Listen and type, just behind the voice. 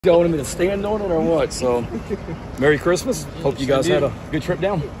Telling me to stand on it or what? So, Merry Christmas. Hope you guys had a good trip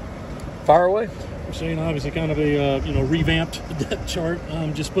down. Fire away. We're saying obviously kind of a revamped depth chart.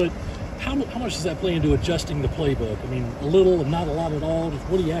 But how much does that play into adjusting the playbook? I mean, a little and not a lot at all.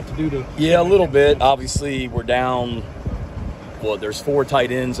 What do you have to do to? Yeah, a little bit. Obviously, we're down. Well, there's 4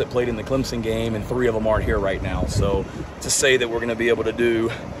 tight ends that played in the Clemson game, and 3 of them aren't here right now. So, to say that we're going to be able to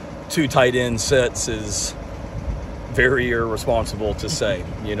do 2 tight end sets is very irresponsible to say,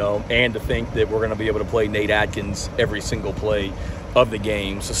 and to think that we're going to be able to play Nate Atkins every single play of the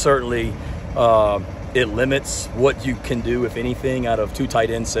game. So certainly it limits what you can do, if anything, out of 2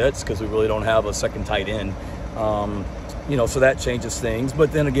 tight end sets, because we really don't have a second tight end. So that changes things.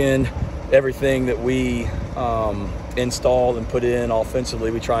 But then again, everything that we install and put in offensively,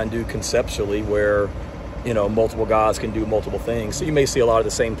 we try and do conceptually where, multiple guys can do multiple things. So you may see a lot of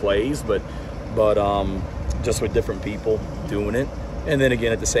the same plays, but just with different people doing it. And then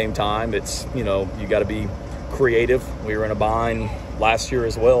again, at the same time, it's, you got to be creative. We were in a bind last year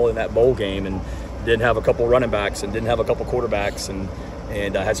as well in that bowl game and didn't have a couple running backs and didn't have a couple quarterbacks and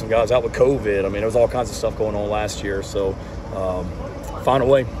I had some guys out with COVID. I mean, there was all kinds of stuff going on last year. So find a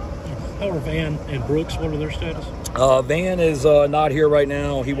way. How are Van and Brooks? What are their status? Van is not here right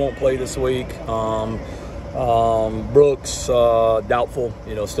now. He won't play this week. Brooks, doubtful,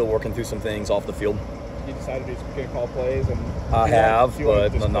 still working through some things off the field. You decided he's going to call plays? And I have,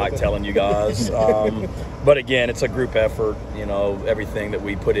 but I'm not telling you guys. But again, it's a group effort. Everything that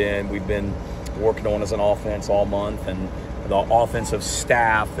we put in, we've been working on as an offense all month, and the offensive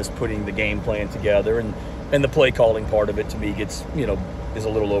staff is putting the game plan together, and the play calling part of it to me gets, is a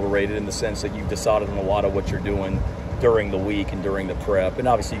little overrated in the sense that you've decided on a lot of what you're doing during the week and during the prep, and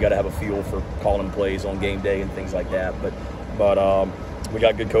obviously you got to have a feel for calling plays on game day and things like that. But we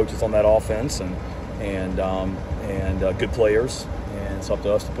got good coaches on that offense and good players, and it's up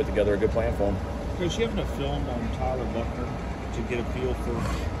to us to put together a good plan for them. Coach, you have enough film on Tyler Buckner to get a feel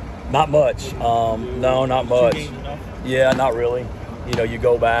for? Not much. No, not much. Yeah, not really. You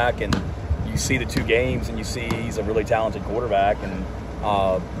go back and you see the 2 games, and you see he's a really talented quarterback, and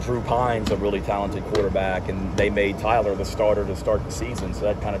Drew Pine's a really talented quarterback, and they made Tyler the starter to start the season, so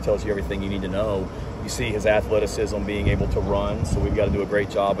that kind of tells you everything you need to know. You see his athleticism, being able to run, so we've got to do a great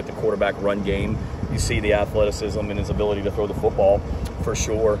job with the quarterback run game. You see the athleticism and his ability to throw the football for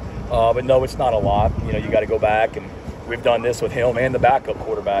sure. But no, it's not a lot. You got to go back, and we've done this with him and the backup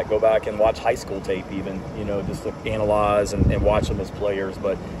quarterback. Go back and watch high school tape even, just to analyze and watch them as players.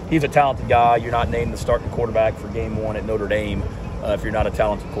 But he's a talented guy. You're not named the starting quarterback for game 1 at Notre Dame if you're not a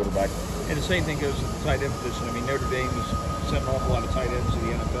talented quarterback. And the same thing goes to the tight end position. I mean, Notre Dame has sent an awful lot of tight ends to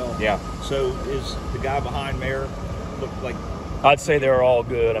the NFL. Yeah. So is the guy behind Mayer look like? I'd say they're all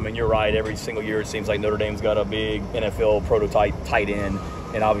good. I mean, you're right. Every single year it seems like Notre Dame's got a big NFL prototype tight end,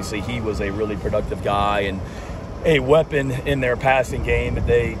 and obviously he was a really productive guy and a weapon in their passing game that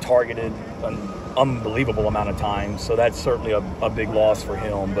they targeted an unbelievable amount of times. So that's certainly a big loss for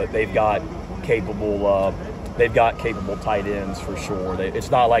him. But they've got capable tight ends for sure. It's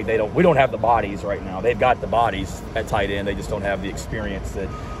not like we don't have the bodies right now. They've got the bodies at tight end. They just don't have the experience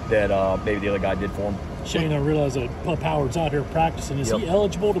that maybe the other guy did for them. Shane, I realize that Pup Howard's out here practicing. Is he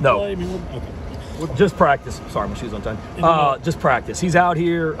eligible to play? I mean, okay. Just practice. Sorry, my shoes on time. Just practice. He's out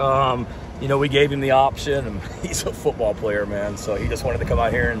here. We gave him the option, and he's a football player, man. So he just wanted to come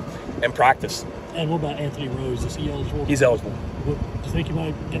out here and practice. And what about Anthony Rose? Is he eligible? He's eligible. Do you think he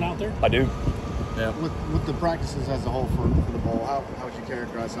might get out there? I do. Yeah. With the practices as a whole for the bowl, how would you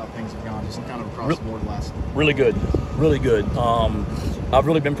characterize how things have gone, just kind of across the board last? Really good. I've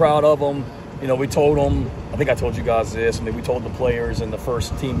really been proud of them. We told them, I think I told you guys this, we told the players in the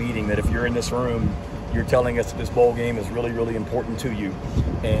first team meeting that if you're in this room, you're telling us that this bowl game is really, really important to you.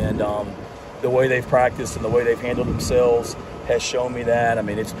 And the way they've practiced and the way they've handled themselves has shown me that. I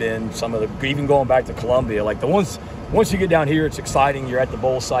mean, it's been some of the, even going back to Columbia, like once you get down here, it's exciting. You're at the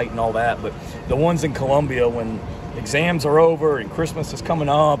bowl site and all that. But the ones in Columbia, when exams are over and Christmas is coming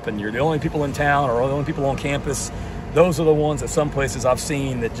up and you're the only people in town or the only people on campus, those are the ones that some places I've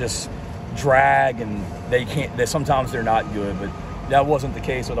seen that just drag and sometimes they're not good. But that wasn't the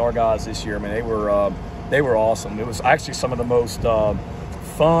case with our guys this year. I mean, they were awesome. It was actually some of the most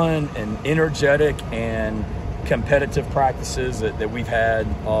fun and energetic and competitive practices that we've had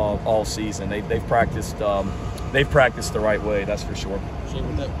all season. They've practiced the right way, that's for sure. Shane,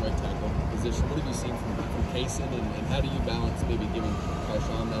 with that right tackle position, what have you seen from Kaysen, and how do you balance maybe giving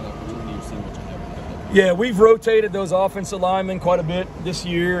Karshawn that opportunity or seeing what you have? Yeah, we've rotated those offensive linemen quite a bit this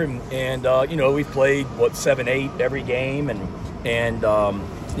year, and we've played 7-8 every game, and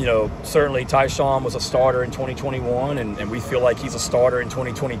certainly Tyshawn was a starter in 2021, and we feel like he's a starter in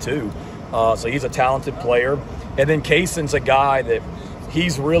 2022. So he's a talented player. And then Kaysen's a guy that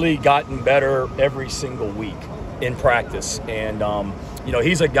he's really gotten better every single week in practice. And,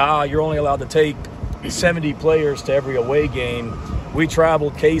 he's a guy, you're only allowed to take 70 players to every away game. We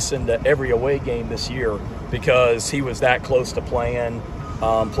traveled Kaysen to every away game this year because he was that close to playing.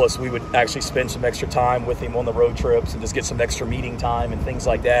 Plus, we would actually spend some extra time with him on the road trips and just get some extra meeting time and things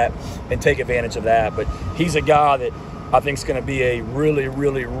like that and take advantage of that. But he's a guy that I think is going to be a really,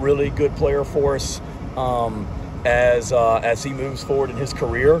 really, really good player for us as he moves forward in his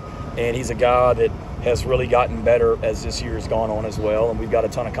career. And he's a guy that has really gotten better as this year has gone on as well, and we've got a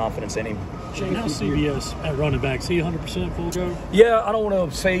ton of confidence in him. Shane, how's CBS at running back? Is he 100% full go? Yeah, I don't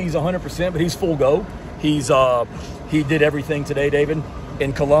want to say he's 100%, but he's full go. He did everything today, David.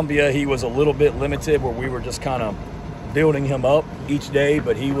 In Columbia, he was a little bit limited where we were just kind of building him up each day,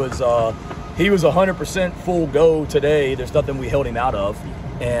 but he was 100% full go today. There's nothing we held him out of.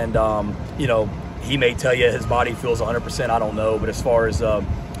 And, he may tell you his body feels 100%. I don't know. But as far as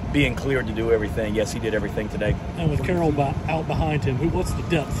being cleared to do everything, yes, he did everything today. And with Carroll out behind him, what's the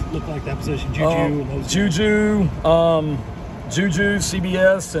depth look like that position? Juju and those Juju,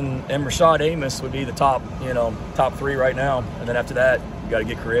 CBS, and Rashad Amos would be the top three right now. And then after that, you got to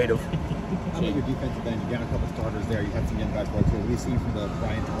get creative. How about your defensive end? You got a couple starters there. You had some young guys rotate. What do you see from the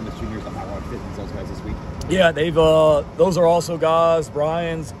Brian Thomas Juniors, the Howard Fitness, those guys this week? Yeah, those are also guys.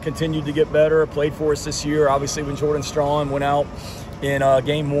 Brian's continued to get better, played for us this year. Obviously, when Jordan Strong went out in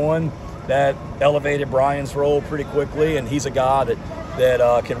game one, that elevated Brian's role pretty quickly, and he's a guy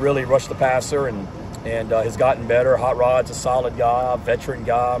that can really rush the passer and has gotten better. Hot Rod's a solid guy, veteran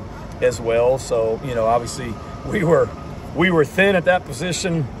guy as well. So, obviously we were thin at that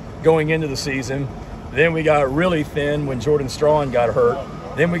position going into the season. Then we got really thin when Jordan Strong got hurt.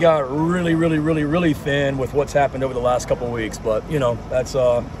 Then we got really, really, really, really thin with what's happened over the last couple of weeks. But, that's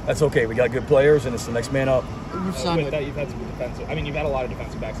okay. We got good players, and it's the next man up. With that, you've had some defensive. I mean, you've had a lot of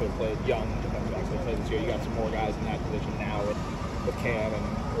defensive backs that have played, young defensive backs that have played this year. You got some more guys in that position now with Cam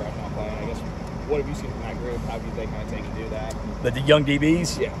and Greg not playing. I guess, what have you seen from that group? How do they kind of take you do that? The young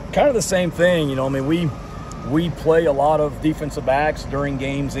DBs? Yeah. Kind of the same thing. We play a lot of defensive backs during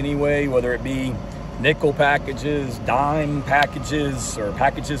games anyway, whether it be nickel packages, dime packages, or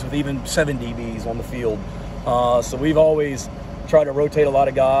packages with even 7 DBs on the field. So we've always tried to rotate a lot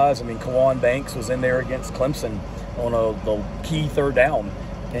of guys. I mean, Kawan Banks was in there against Clemson on the key third down.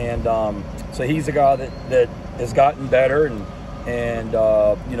 And so he's a guy that has gotten better. And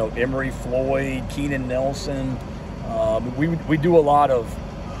Emery Floyd, Keenan Nelson. We do a lot of,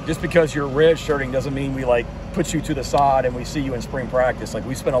 just because you're redshirting doesn't mean we put you to the side and we see you in spring practice.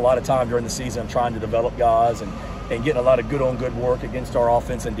 We spend a lot of time during the season trying to develop guys and getting a lot of good on good work against our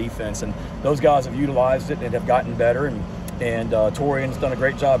offense and defense. And those guys have utilized it and have gotten better. And Torian's done a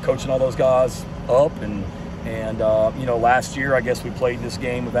great job coaching all those guys up. And last year, I guess we played this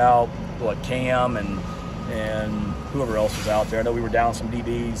game without Cam and whoever else was out there. I know we were down some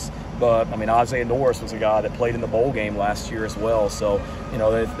DBs, but I mean, Isaiah Norris was a guy that played in the bowl game last year as well. So,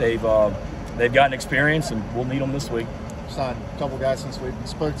 they've gotten experience, and we'll need them this week. Signed a couple guys since we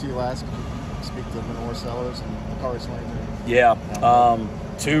spoke to you last. Could you speak to Manoor Sellers and Makari Swain? Yeah,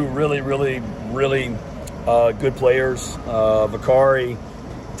 two really, really, really good players. Makari,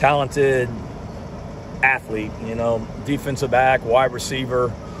 talented athlete, defensive back, wide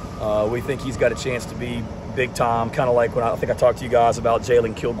receiver. We think he's got a chance to be big time, kind of like when I think I talked to you guys about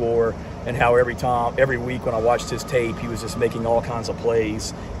Jalen Kilgore and how every week when I watched his tape, he was just making all kinds of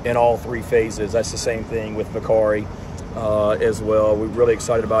plays in all 3 phases. That's the same thing with Makari as well. We're really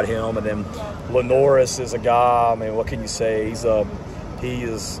excited about him. And then Lenoris is a guy, I mean, what can you say?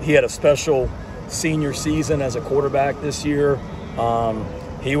 He had a special senior season as a quarterback this year.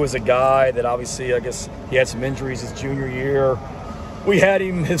 He was a guy that obviously, I guess he had some injuries his junior year. We had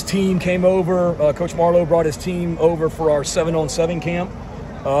him, his team came over. Coach Marlowe brought his team over for our 7-on-7 camp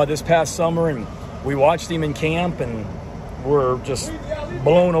this past summer, and we watched him in camp, and we're just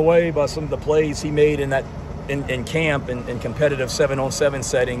blown away by some of the plays he made in camp in competitive 7-on-7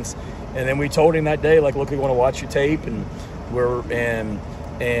 settings. And then we told him that day, look, we want to watch your tape, and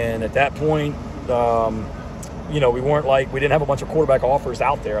and at that point, we didn't have a bunch of quarterback offers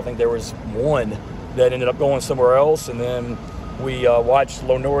out there. I think there was one that ended up going somewhere else, and then we watched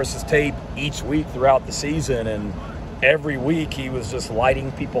Lenoris's tape each week throughout the season, and every week he was just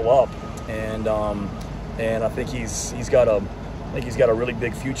lighting people up. And I think he's got a really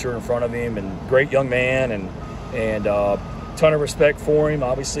big future in front of him, and great young man, and ton of respect for him.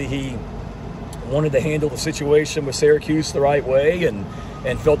 Obviously, he wanted to handle the situation with Syracuse the right way, and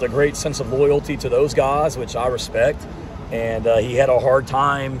and felt a great sense of loyalty to those guys, which I respect. And he had a hard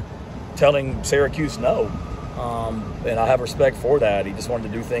time telling Syracuse no. And I have respect for that. He just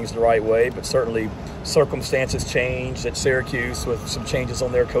wanted to do things the right way, but certainly circumstances changed at Syracuse with some changes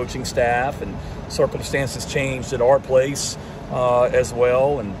on their coaching staff, and circumstances changed at our place as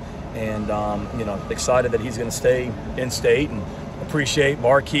well. And you know, excited that he's going to stay in state, and appreciate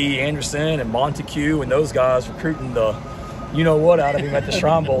Marquis Anderson and Montague and those guys recruiting the you-know-what out of him at the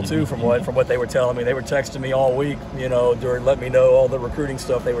Shrine Bowl, too, from what they were telling me. They were texting me all week, you know, during letting me know all the recruiting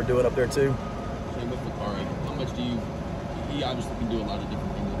stuff they were doing up there, too. Same with Bakari. How much do you – he obviously can do a lot of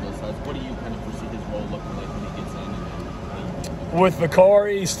different things on both sides. What do you kind of foresee his role looking like when he gets in? With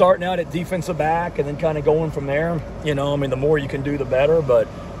Bakari starting out at defensive back and then kind of going from there, you know, I mean, the more you can do, the better. But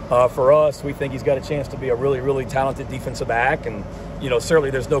for us, we think he's got a chance to be a really, really talented defensive back. And, you know,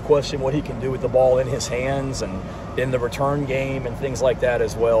 certainly there's no question what he can do with the ball in his hands and in the return game and things like that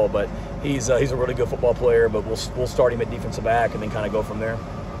as well. But he's a really good football player, but we'll start him at defensive back and then kind of go from there.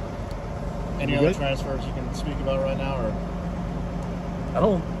 Any other transfers you can speak about right now? Or I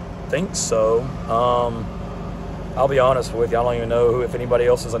don't think so. I'll be honest with you. I don't even know if anybody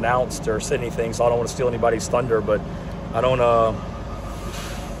else has announced or said anything, so I don't want to steal anybody's thunder. But I don't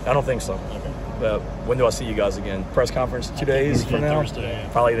think so. Okay. When do I see you guys again? Press conference 2 days from now? Thursday.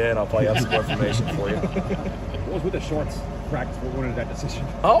 Probably then. I'll probably have some more information for you. What was with the shorts practice? What wanted that decision?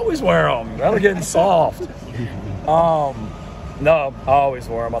 I always wear them. They're getting soft. No, I always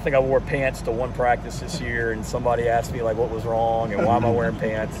wear them. I think I wore pants to one practice this year, and somebody asked me, like, what was wrong and why am I wearing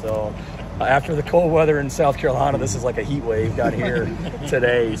pants? So after the cold weather in South Carolina, this is like a heat wave got here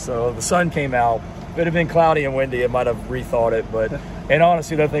today. So the sun came out. If it had been cloudy and windy, it might have rethought it. And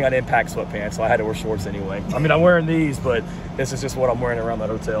honestly, the other thing, I didn't pack sweatpants, so I had to wear shorts anyway. I mean, I'm wearing these, but this is just what I'm wearing around that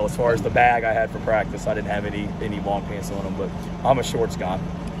hotel. As far as the bag I had for practice, I didn't have any long pants on them, but I'm a shorts guy.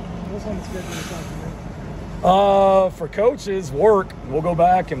 What's on the schedule this afternoon? For coaches, work. We'll go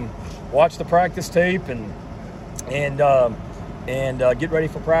back and watch the practice tape and get ready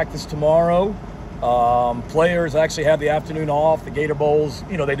for practice tomorrow. Players actually have the afternoon off. The Gator Bowls,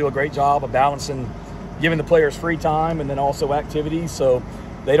 you know, they do a great job of balancing, giving the players free time and then also activities. So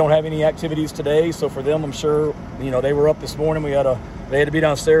they don't have any activities today. So for them, I'm sure, you know, they were up this morning. They had to be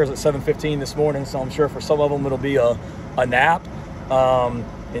downstairs at 7:15 this morning. So I'm sure for some of them it'll be a nap.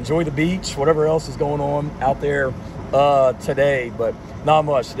 Enjoy the beach, whatever else is going on out there today, but not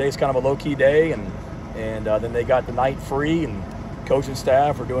much. Today's kind of a low-key day, and then they got the night free, and coach and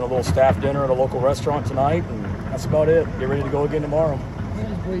staff are doing a little staff dinner at a local restaurant tonight, and that's about it. Get ready to go again tomorrow.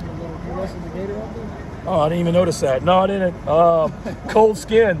 Bleeding a little. You wrestled the gator out there? Oh, I didn't even notice that. No, I didn't. Cold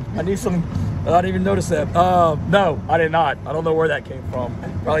skin. I need some. I didn't even notice that. No, I did not. I don't know where that came from.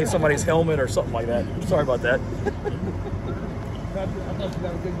 Probably somebody's helmet or something like that. Sorry about that. I thought you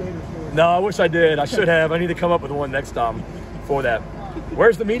got a good gator story. No, I wish I did. I should have. I need to come up with one next time for that.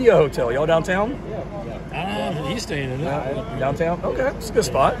 Where's the media hotel? Y'all downtown? He's staying in it. Downtown? Okay, it's a good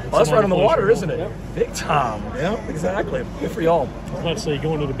spot. Well, that's right on the water, isn't it? Big time. Yeah, exactly. Good for y'all. Let's say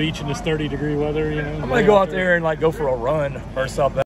going to the beach in this 30-degree weather, you know. I'm going to go out there and, like, go for a run or something.